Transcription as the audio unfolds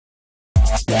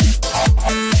How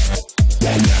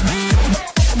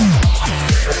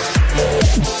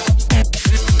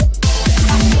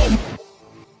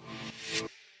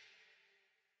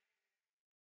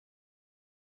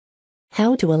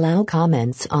to allow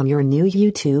comments on your new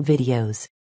YouTube videos.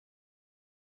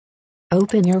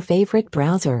 Open your favorite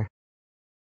browser.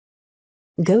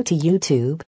 Go to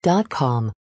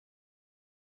youtube.com.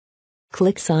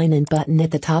 Click Sign In button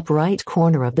at the top right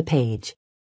corner of the page.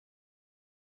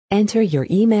 Enter your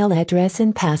email address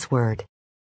and password.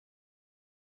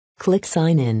 Click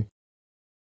Sign In.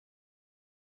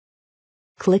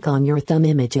 Click on your thumb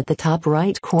image at the top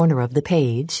right corner of the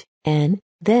page, and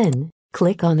then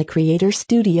click on the Creator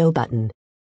Studio button.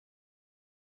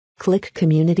 Click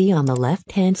Community on the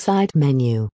left-hand side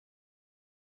menu.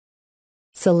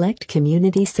 Select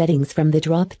Community Settings from the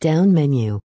drop-down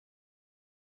menu.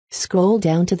 Scroll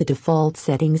down to the Default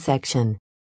Settings section.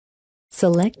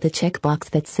 Select the checkbox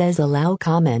that says Allow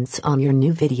Comments on your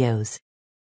new videos.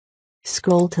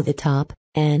 Scroll to the top,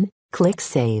 and click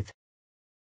Save.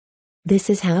 This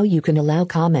is how you can allow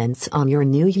comments on your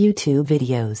new YouTube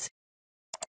videos.